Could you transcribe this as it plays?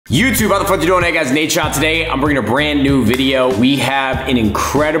YouTube, how the fuck you doing? Hey guys, Nadeshot. Today I'm bringing a brand new video. We have an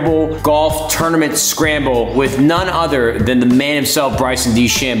incredible golf tournament scramble with none other than the man himself, Bryson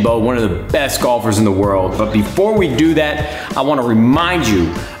Dechambeau, one of the best golfers in the world. But before we do that, I want to remind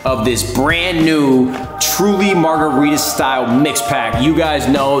you of this brand new Truly Margarita style mix pack. You guys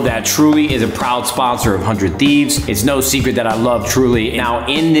know that Truly is a proud sponsor of 100 Thieves. It's no secret that I love Truly. Now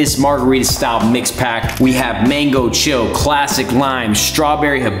in this Margarita style mix pack, we have mango chill, classic lime,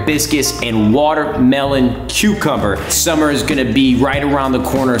 strawberry hibiscus, and watermelon cucumber. Summer is gonna be right around the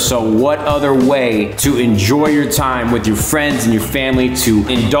corner, so what other way to enjoy your time with your friends and your family to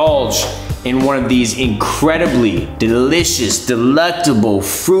indulge in one of these incredibly delicious, delectable,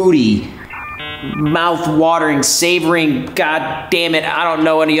 fruity, mouth-watering, savoring, god damn it, I don't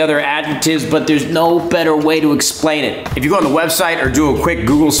know any other adjectives, but there's no better way to explain it. If you go on the website or do a quick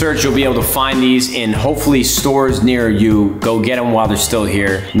Google search, you'll be able to find these in hopefully stores near you. Go get them while they're still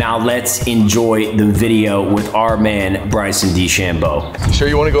here. Now let's enjoy the video with our man, Bryson Dechambeau. You sure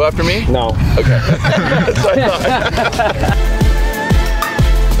you want to go after me? No. Okay. That's what I thought.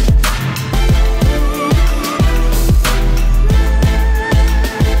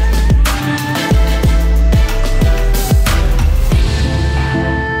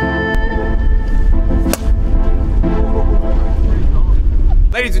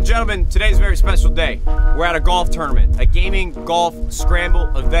 Ladies and gentlemen, today's a very special day. We're at a golf tournament, a gaming golf scramble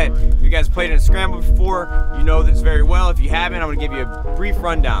event. If you guys played in a scramble before, you know this very well. If you haven't, I'm gonna give you a brief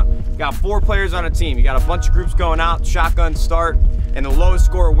rundown. You got 4 players on a team. You got a bunch of groups going out, shotgun start, and the lowest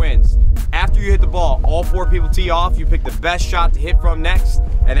score wins. After you hit the ball, all 4 people tee off, you pick the best shot to hit from next,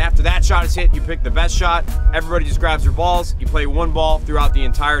 and after that shot is hit, you pick the best shot. Everybody just grabs their balls, you play one ball throughout the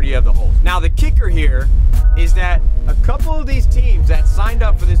entirety of the hole. Now the kicker here is that a couple of these teams that signed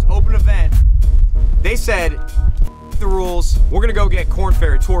up for this open event, they said, the rules, we're gonna go get Korn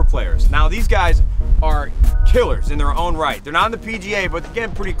Ferry Tour players. Now these guys are killers in their own right. They're not in the PGA, but they're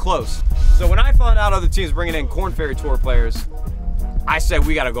getting pretty close. So when I found out other teams bringing in Korn Ferry Tour players, I said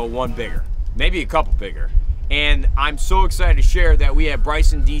we gotta go one bigger, maybe a couple bigger. And I'm so excited to share that we have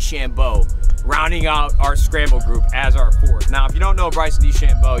Bryson Dechambeau rounding out our scramble group as our 4th. Now, if you don't know Bryson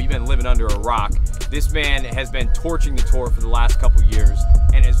Dechambeau, you've been living under a rock. This man has been torching the tour for the last couple years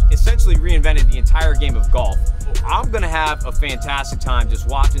and has essentially reinvented the entire game of golf. I'm gonna have a fantastic time just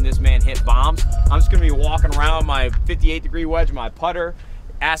watching this man hit bombs. I'm just gonna be walking around my 58-degree wedge, my putter,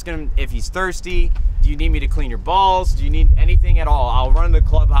 asking him if he's thirsty. Do you need me to clean your balls? Do you need anything at all? I'll run to the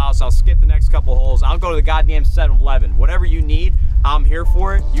clubhouse, I'll skip the next couple holes, I'll go to the goddamn 7-Eleven. Whatever you need, I'm here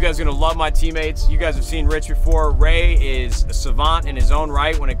for it. You guys are gonna love my teammates. You guys have seen Rich before. Ray is a savant in his own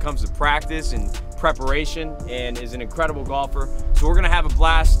right when it comes to practice and preparation and is an incredible golfer. So we're gonna have a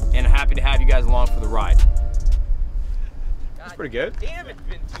blast and happy to have you guys along for the ride. That's pretty good. Damn, it's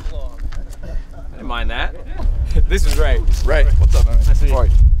been too long. I didn't mind that. This is Ray. Ray, what's up, man? Nice to meet you. All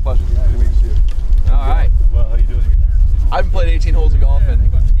right, pleasure. Good to meet you. All right. Well, how you doing? I haven't played 18 holes of golf in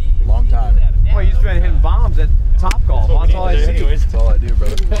a long time. Well, you've been hitting bombs at Top Golf. That's all I see. That's all I do,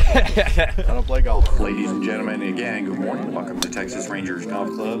 brother. I don't play golf. Ladies and gentlemen, again, good morning. Welcome to Texas Rangers Golf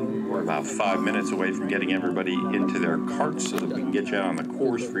Club. We're about 5 minutes away from getting everybody into their carts so that we can get you out on the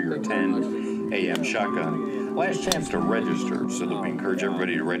course for your 10 a.m. shotgun. Last chance to register, so that we encourage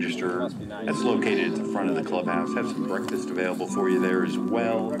everybody to register. That's located at the front of the clubhouse. Have some breakfast available for you there as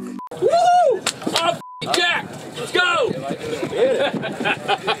well. Woo! Oh, Jack! Let's go!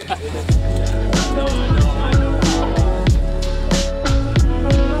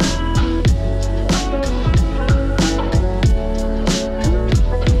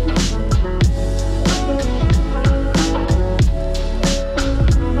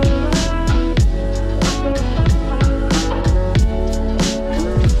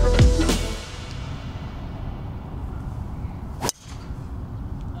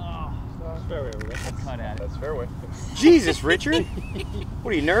 That's fairway. Jesus, Richard.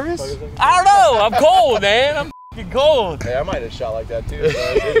 What are you, nervous? I don't know. I'm cold, man. I'm f***ing cold. Hey, I might have shot like that too. So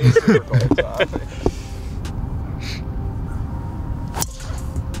it's super cold.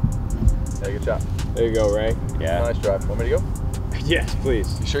 Hey, good shot. There you go, Ray. Yeah. Nice drive. Want me to go? Yes,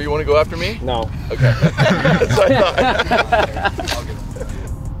 please. You sure you want to go after me? No. Okay. That's what I thought.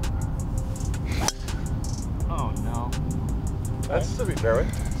 Oh, no. That's still be fairway.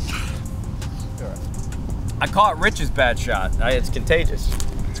 I caught Rich's bad shot. It's contagious.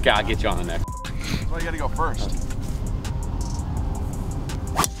 It's gotta get you on the neck. That's why you gotta go first.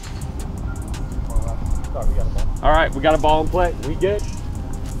 All right, we got a ball in play. We good?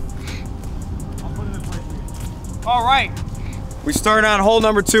 All right. We start on hole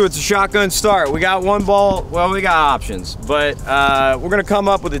number 2. It's a shotgun start. We got one ball. Well, we got options, but we're gonna come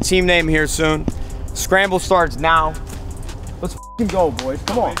up with a team name here soon. Scramble starts now. Let's f***ing go, boys.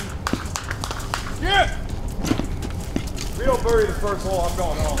 Come on. Yeah. We don't bury the first hole. I'm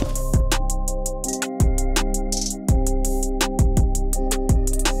going home.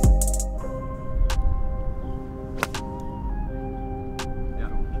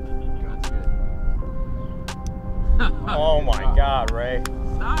 Oh my God, Ray.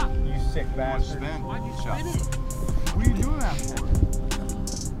 Stop. You sick bastard. Why'd you spin it? What are you doing that for?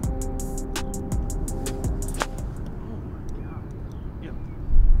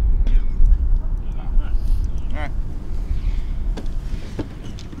 Alright.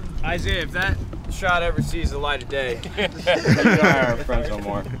 Isaiah, if that shot ever sees the light of day, you and I aren't friends no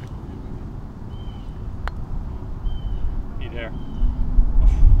more. You there?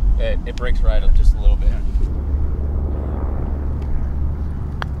 It breaks right up just a little bit.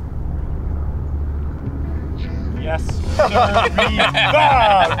 Yes, sir.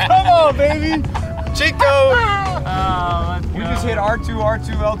 Come on, baby. Chico. Let's We just hit R2, R2,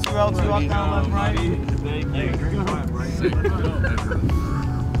 L2, L2, up, down, left, right.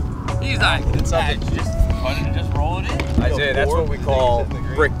 He's like, It's something just roll it in. Isaiah, that's what we call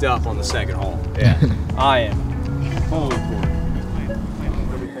bricked up on the second hole. Yeah. I am. Holy cool.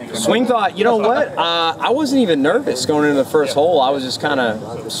 Swing thought, you know what? I wasn't even nervous going into the first hole. I was just kind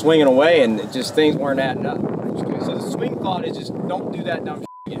of swinging away, and just things weren't adding up. So the swing thought is just don't do that dumb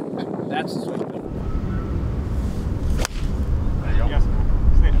shit again. That's the swing thought. there you go. Yes.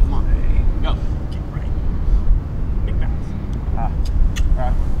 Stay there. Come on. Go. Keep right. Big bounce.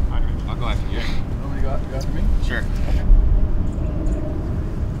 Alright. I'll go after you. You got for me? Sure.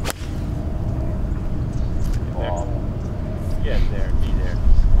 Get there, be there.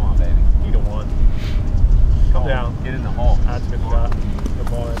 Come on, baby. Need a one. Come down. Get in the hole. That's a good shot. Good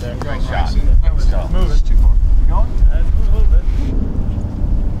ball right there. Great shot. Move it. Too far. You going? Move a little bit.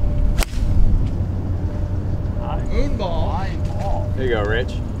 Moon ball. Flying ball. There you go,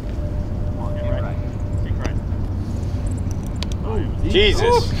 Rich. Come on, get right. Keep right.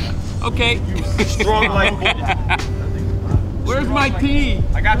 Jesus. Ooh. Okay. Strong like. Where's my tee?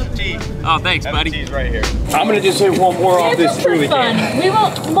 I got your tee. Oh, thanks, buddy. Tee's right here. I'm gonna just hit one more off this for truly fun. can. We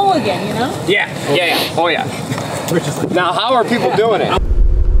won't mulligan, you know? Yeah. Oh yeah. Now, how are people doing it?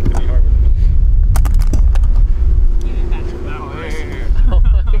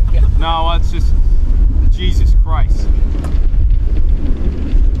 No, it's just Jesus Christ.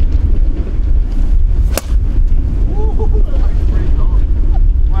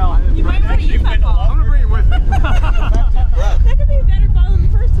 Well, You might want to use that ball. I'm gonna bring it with me. That could be a better ball than the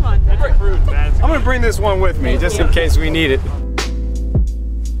first one. I'm gonna bring this one with me just in case we need it.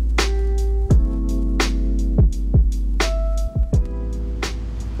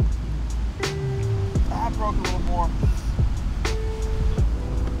 I broke a little more.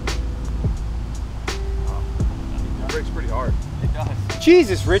 It breaks pretty hard. It does.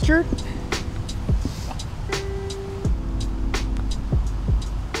 Jesus, Richard.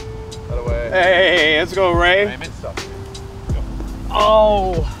 By the way. Hey, let's go, Ray.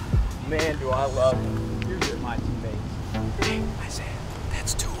 Oh, man, do I love you. You're my teammates. Hey, Isaiah,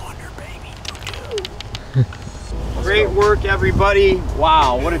 that's 200, baby. Great work, everybody.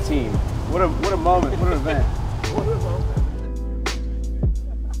 Wow, what a team. What a moment, what an event. What a moment.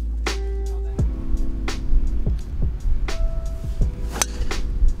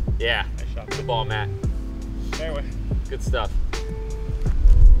 Yeah, good ball, Matt. Anyway. Good stuff.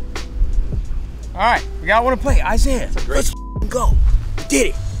 All right, we got one to play. Isaiah, let's go. We did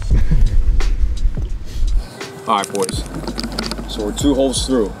it. All right, boys. So we're 2 holes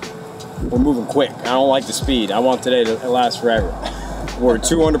through. We're moving quick. I don't like the speed. I want today to last forever. We're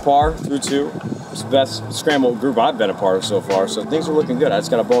 2 under par through 2. It's the best scramble group I've been a part of so far. So things are looking good. I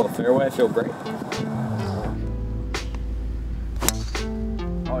just got a ball in the fairway. I feel great.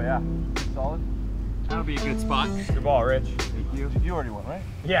 Oh yeah. Solid. That'll be a good spot. Good ball, Rich. Thank you. You already won, right?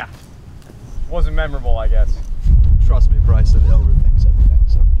 Yeah. Wasn't memorable, I guess. Trust me, Bryson overthinks everything.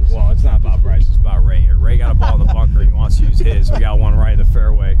 So just Well, it's not about Bryce, it's about Ray here. Ray got a ball in the bunker, he wants to use his. We got one right in the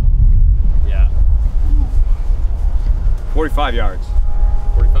fairway. Yeah. 45 yards.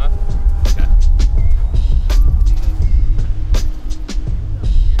 45? Okay.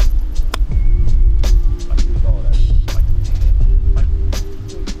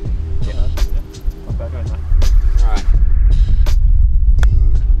 Alright.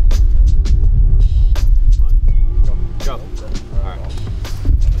 Go. Alright.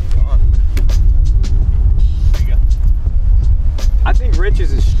 I think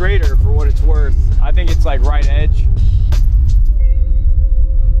Rich's is straighter for what it's worth. I think it's like right edge.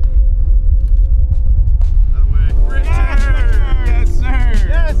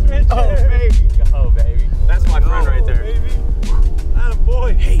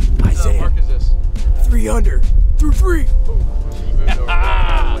 under through 3.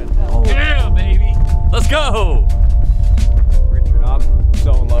 Yeah, baby. Let's go. Richard, I'm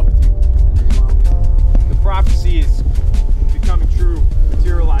so in love with you. The prophecy is becoming true,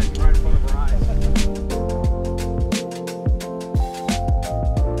 materializing right in front of our eyes.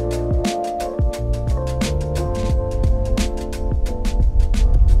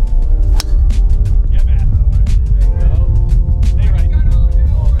 Yeah, man. There you go. Stay right.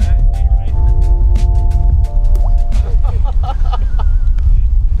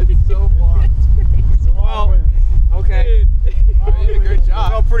 It's so far. Well, okay. You did a great I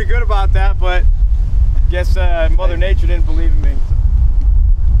job. felt pretty good about that, but guess Mother Nature didn't believe in me.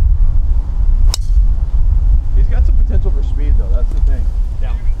 He's got some potential for speed, though. That's the thing.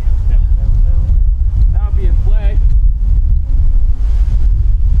 Down. That'll be in play.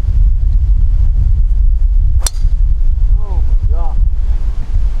 Oh my god.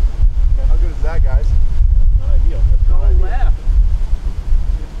 How good is that, guys? Not ideal. That's Go left.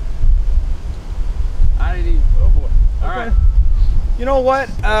 I didn't even. Oh boy. All right. You know what?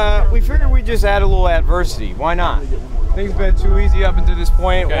 We figured we'd just add a little adversity. Why not? Things have been too easy up until this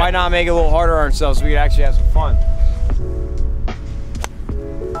point. Okay. Why not make it a little harder on ourselves so we could actually have some fun?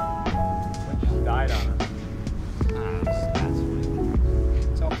 Just died on us.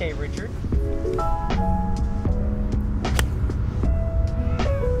 It's okay, Richard.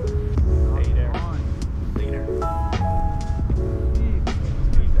 Stay there. Leader.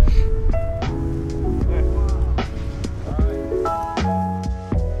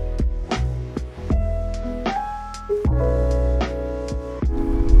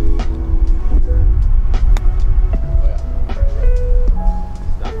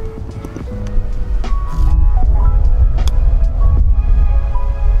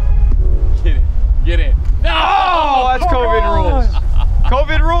 Get in. No! Oh, that's COVID rules.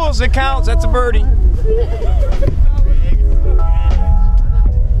 COVID rules, it counts. That's a birdie. Dang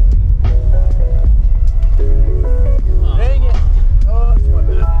it. Oh, that's my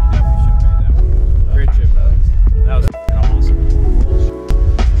bad. Definitely should have made that one. Great chip, brother. That was awesome.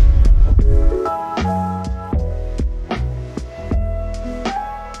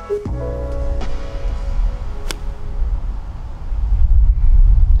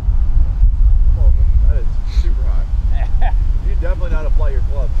 That is super high. You definitely know how to fly your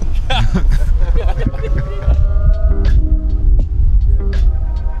clubs.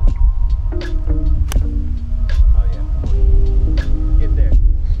 Oh, yeah. Get there.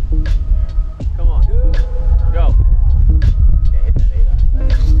 Come on. Go. Yeah, hit that 8-iron.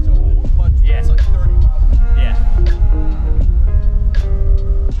 So much. Yeah. It's like 30 miles. Yeah.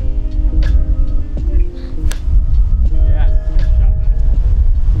 Yes.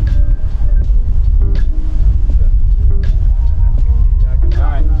 All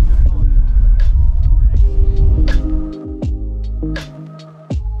right.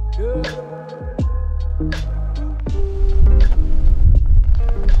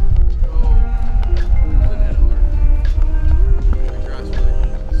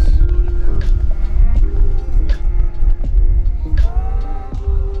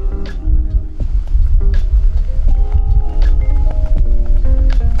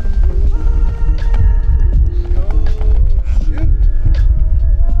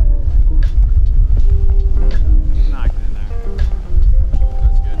 Knock it in there.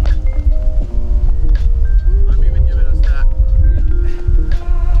 That's good. I'm even giving us that.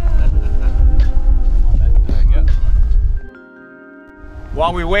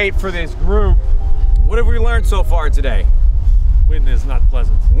 While we wait for this group, what have we learned so far today? Wind is not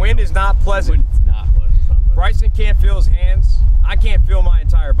pleasant. Wind is not pleasant. It's not pleasant. It's not pleasant. Bryson can't feel his hands. I can't feel my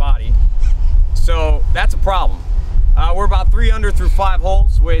entire body. So that's a problem. We're about 3 under through 5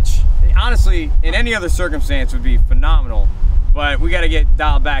 holes, which honestly, in any other circumstance would be phenomenal. But we got to get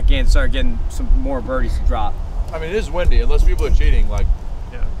dialed back in, start getting some more birdies to drop. I mean, it is windy. Unless people are cheating, like,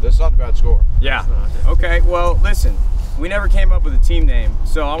 Yeah. that's not a bad score. Yeah. Okay, well, listen, we never came up with a team name.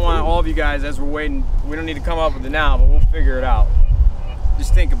 So I want all of you guys, as we're waiting, we don't need to come up with it now, but we'll figure it out.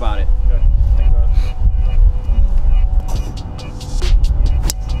 Just think about it. Okay. Think about it.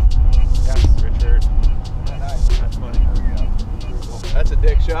 Yes, Richard. That's money. That's a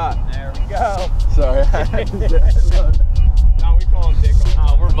dick shot. There we go. Sorry. No, we call him Dick.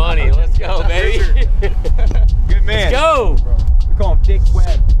 Oh, we're money. Let's go, baby. Good man. Let's go. We call him Dick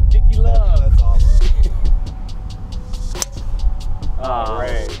Webb. Dicky Love. That's awesome. Oh,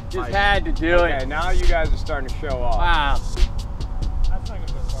 Ray. Just Nice. had to do Okay, it. now you guys are starting to show off. Wow. That's not going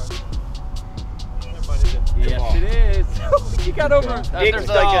to go far. Yeah, but it is. Yes, it is. You got over. Dick There's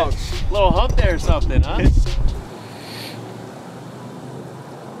dogs. like a little hump there or something, huh?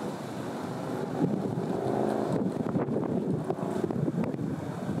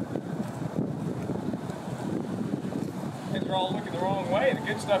 long way. The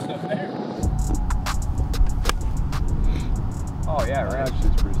good stuff's up there. Oh yeah, Rich. Actually,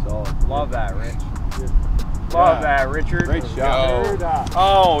 it's pretty solid. Love that, Rich. Love that, Richard. Great shot. Yo.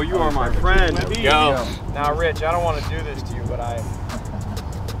 Oh, you are my friend. Go. Now, Rich, I don't want to do this to you, but I'll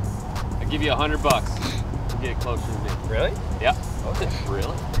give you $100 to get closer to me. Really? Yeah. Okay.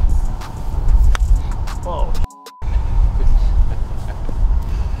 Really? Oh.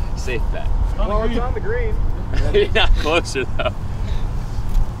 Safe bet. Well, it's on the green. You're not closer though.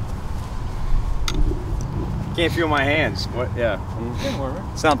 Can't feel my hands. What? Yeah.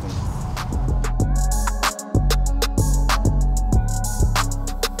 Something.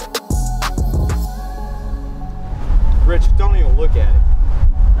 Rich, don't even look at it.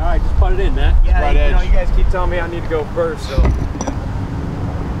 All right, just put it in, Matt. Yeah, Right you know, edge. you guys keep telling me I need to go first, so.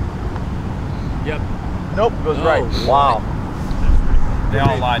 Yep. Nope, goes Oh, right. really? Wow. They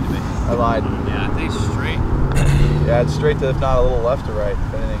all lied to me. I lied. Yeah, I think straight. Yeah, it's straight to, if not a little left to right,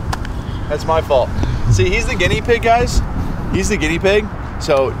 if anything. That's my fault. See, he's the guinea pig, guys. He's the guinea pig,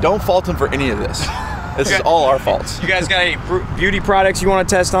 so don't fault him for any of this. This is all our faults. You guys got any beauty products you want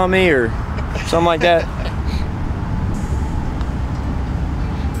to test on me or something like that?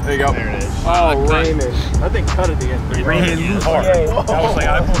 There you go. There it is. Oh, Like Raymond. That thing cut at the end. Raymond. Hard. I was like,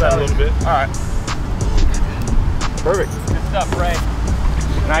 I pulled that a little bit. All right. Perfect. Good stuff, Ray.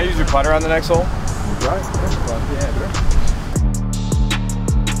 Can I use your putter on the next hole? Right. Yeah, sure.